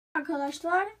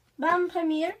Arkadaşlar, ben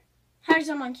Pamir, her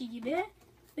zamanki gibi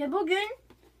ve bugün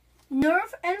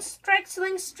Nerf and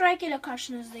Slingstrike ile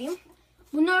karşınızdayım.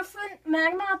 Bu Nerf'ün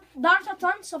mermi dart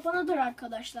atan sapanıdır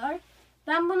arkadaşlar.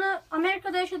 Ben bunu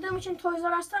Amerika'da yaşadığım için Toys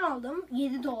R Us'tan aldım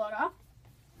 7 dolara.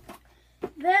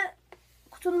 Ve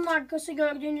kutunun arkası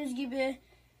gördüğünüz gibi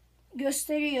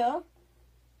gösteriyor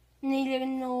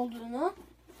nelerin ne olduğunu.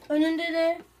 Önünde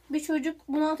de bir çocuk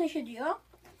bunu ateş ediyor.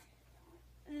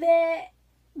 Ve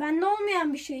bende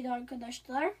olmayan bir şeydi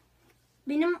arkadaşlar.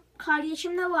 Benim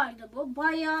kardeşimde vardı bu.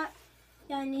 Bayağı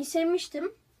yani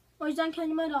sevmiştim. O yüzden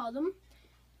kendime de aldım.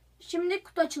 Şimdi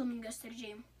kutu açılımını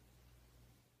göstereceğim.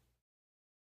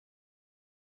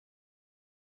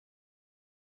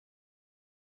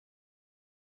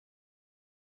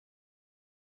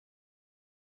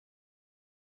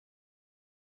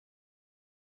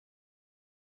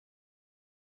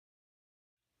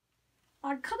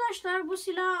 Arkadaşlar bu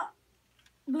silah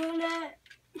böyle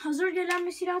hazır gelen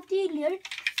bir silah değildir.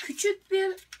 Küçük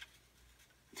bir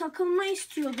takılma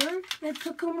istiyordur ve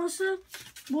takılması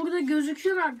burada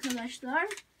gözüküyor arkadaşlar.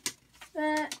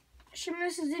 Ve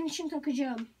şimdi sizin için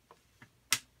takacağım.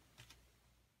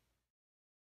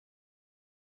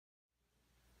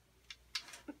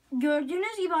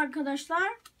 Gördüğünüz gibi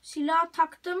arkadaşlar silah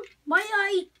taktım.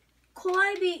 Bayağı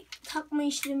kolay bir takma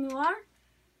işlemi var.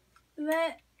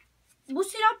 Ve bu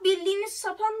silah bildiğiniz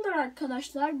sapandır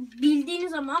arkadaşlar.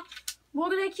 Bildiğiniz ama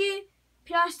buradaki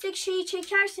plastik şeyi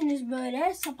çekersiniz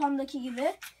böyle sapandaki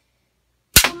gibi.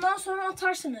 Bundan sonra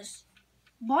atarsınız.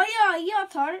 Bayağı iyi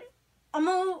atar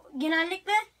ama o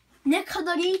genellikle ne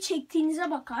kadar iyi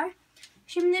çektiğinize bakar.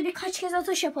 Şimdi birkaç kez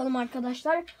atış yapalım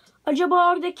arkadaşlar.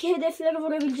 Acaba oradaki hedefleri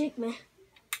vurabilecek mi?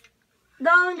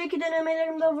 Daha önceki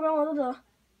denemelerimde vuramadı da.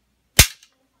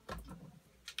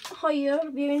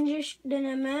 Hayır, birinci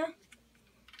deneme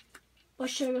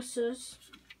başarısız.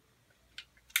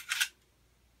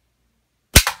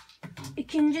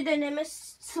 İkinci deneme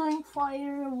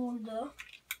Slingstrike'ı vurdu.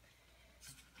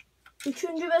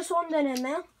 Üçüncü ve son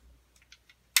deneme.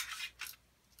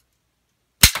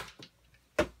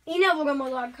 Yine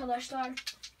vuramadı arkadaşlar.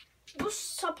 Bu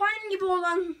sapan gibi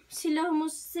olan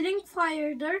silahımız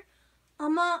Slingstrike'dır.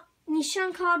 Ama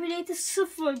nişan kabiliyeti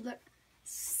sıfırdır.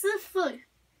 Sıfır.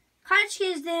 Kaç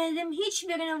kez denedim,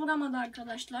 hiçbirine vuramadı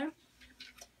arkadaşlar.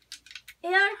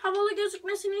 Eğer havalı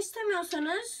gözükmesini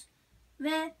istemiyorsanız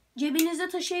ve cebinizde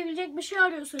taşıyabilecek bir şey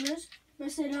arıyorsanız,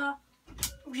 mesela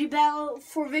Rebel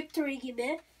for Victory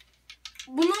gibi,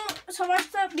 bunu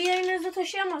savaşta bir yerinizde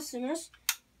taşıyamazsınız.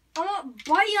 Ama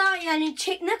bayağı yani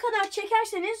ne kadar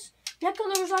çekerseniz, ne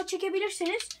kadar uzağa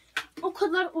çekebilirsiniz o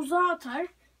kadar uzağa atar.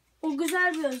 O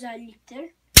güzel bir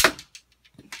özelliktir.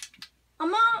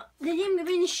 Ama dediğim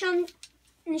gibi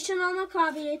nişan alma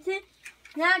kabiliyeti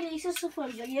neredeyse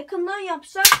sıfırdır. Yakından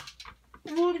yapsak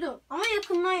vurdu. Ama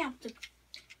yakından yaptık.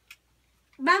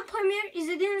 Ben Pamir,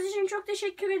 izlediğiniz için çok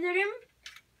teşekkür ederim.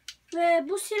 Ve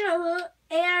bu silahı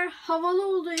eğer havalı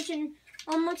olduğu için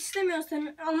almak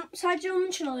istemiyorsanız sadece onun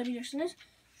için alabilirsiniz.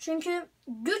 Çünkü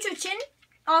güç için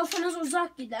alsanız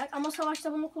uzak gider. Ama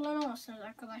savaşta bunu kullanamazsınız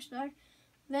arkadaşlar.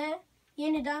 Ve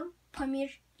yeniden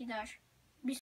Pamir gider.